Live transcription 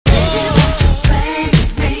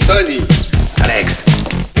Tony. Alex.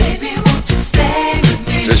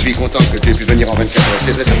 Je suis content que tu aies pu venir en 24 heures,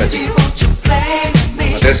 c'est très sympathique.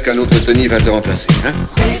 Quand est-ce qu'un autre Tony va te remplacer, hein?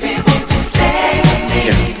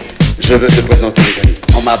 Bien. Je veux te présenter les amis.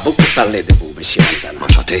 On m'a beaucoup parlé de vous, monsieur Montana.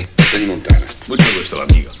 Enchanté. Tony Montana. Mucho gusto,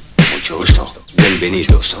 amigo. Mucho gusto.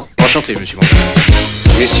 Bienvenido. Enchanté, monsieur Montana.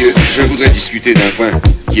 Messieurs, je voudrais discuter d'un point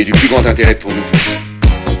qui est du plus grand intérêt pour nous tous.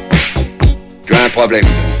 Tu as un problème,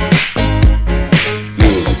 Tony.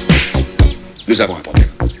 Nous avons un problème.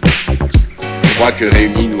 Je crois que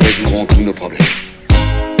réunis, nous résoudrons tous nos problèmes.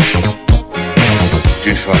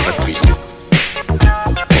 Tu ne feras pas de prison.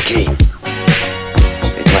 Ok.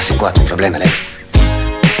 Et toi, c'est quoi ton problème, Alex?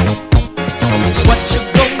 What you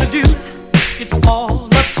gonna do? It's all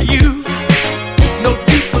up to you. No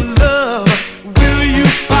deeper love will you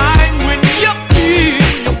find when you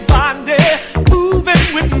feel your body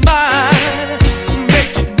moving with mine.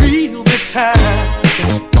 Make it real this time.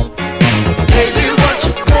 Baby, won't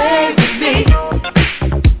you play with me?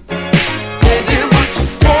 Baby, won't you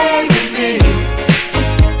stay with me?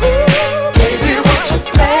 Ooh, baby, won't you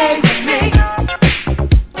play with me?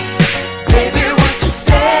 Baby, won't you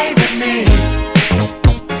stay with me?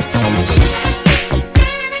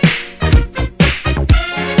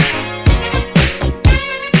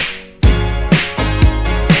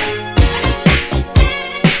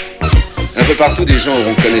 Un peu partout, des gens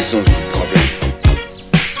auront connaissance du problème.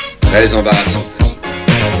 Très embarrassante.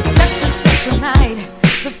 Such a special night,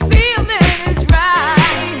 the feeling is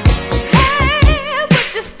right. Hey, would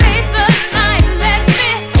you stay the night? Let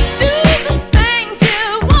me do the things you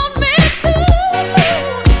want me to,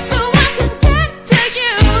 so I can get to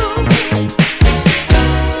you.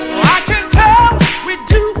 I can tell we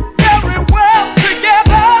do very well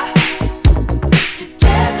together.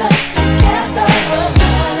 Together.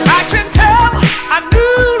 I can tell I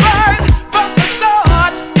knew right from the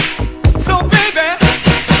start. So baby.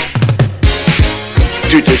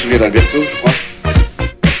 Tu te souviens d'Alberto, je crois?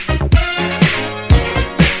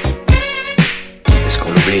 Est-ce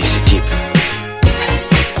qu'on oublie ce type?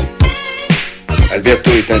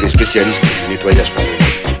 Alberto est un des spécialistes du nettoyage par le.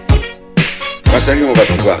 Grâce à lui, on va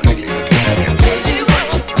pouvoir régler.